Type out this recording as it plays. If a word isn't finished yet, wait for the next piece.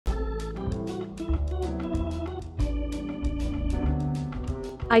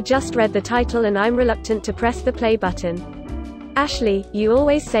I just read the title and I'm reluctant to press the play button. Ashley, you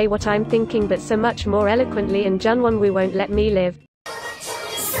always say what I'm thinking but so much more eloquently, and Junwon won't let me live.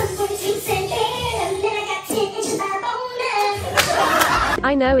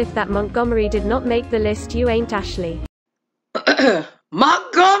 I know if that Montgomery did not make the list, you ain't Ashley.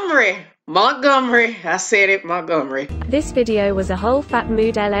 Montgomery, I said it, Montgomery. This video was a whole fat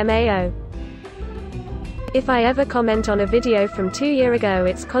mood LMAO. If I ever comment on a video from 2 years ago,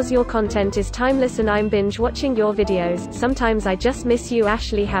 it's cause your content is timeless and I'm binge watching your videos. Sometimes I just miss you,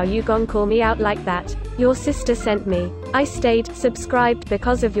 Ashley. How you gon' call me out like that? Your sister sent me. I stayed subscribed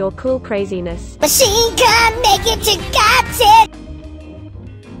because of your cool craziness. Machine gun, make it, you got it.